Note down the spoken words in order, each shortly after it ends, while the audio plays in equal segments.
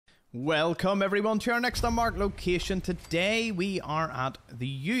Welcome everyone to our next unmarked location. Today we are at the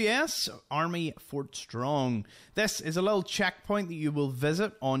US Army Fort Strong. This is a little checkpoint that you will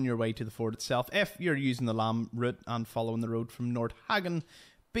visit on your way to the fort itself. If you're using the Lamb route and following the road from Nordhagen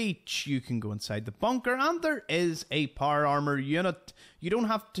Beach, you can go inside the bunker and there is a power armor unit. You don't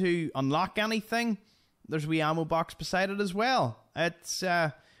have to unlock anything. There's a wee ammo box beside it as well. It's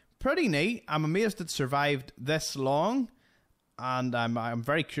pretty neat. I'm amazed it survived this long. And I'm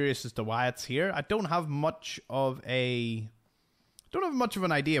very curious as to why it's here. I don't have much of an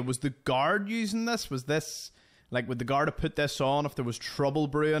idea. Was the guard using this? Was this like, would the guard have put this on if there was trouble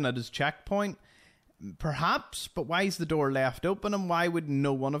brewing at his checkpoint? Perhaps, but why is the door left open and why would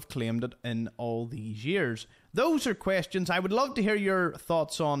no one have claimed it in all these years? Those are questions I would love to hear your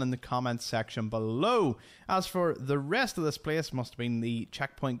thoughts on in the comments section below. As for the rest of this place, must have been the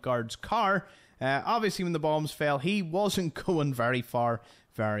checkpoint guard's car. Obviously, when the bombs fell, he wasn't going very far,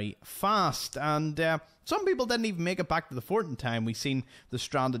 very fast. And some people didn't even make it back to the fort in time. We've seen the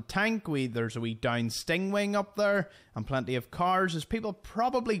stranded tank. There's a wee down Stingwing up there and plenty of cars. As people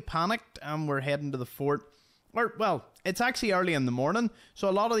probably panicked and were heading to the fort. Or, well, it's actually early in the morning. So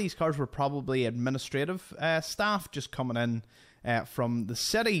a lot of these cars were probably administrative staff just coming in from the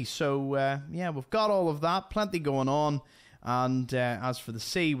city. So, yeah, we've got all of that. Plenty going on. And as for the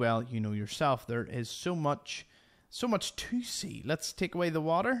sea, well, you know yourself, there is so much to see. Let's take away the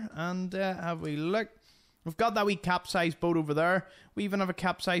water and have a look. We've got that wee capsized boat over there. We even have a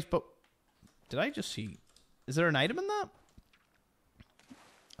capsized boat. Did I just see? Is there an item in that?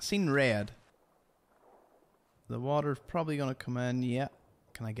 I seen red. The water's probably going to come in. Yeah.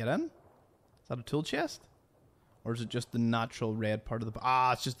 Can I get in? Is that a tool chest? Or is it just the natural red part of the boat?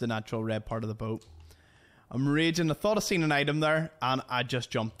 Ah, it's just the natural red part of the boat. I'm raging. I thought I seen an item there and I just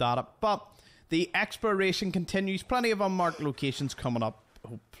jumped at it. But the exploration continues. Plenty of unmarked locations coming up.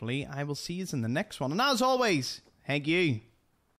 Hopefully I will see you in the next one. And as always, thank you.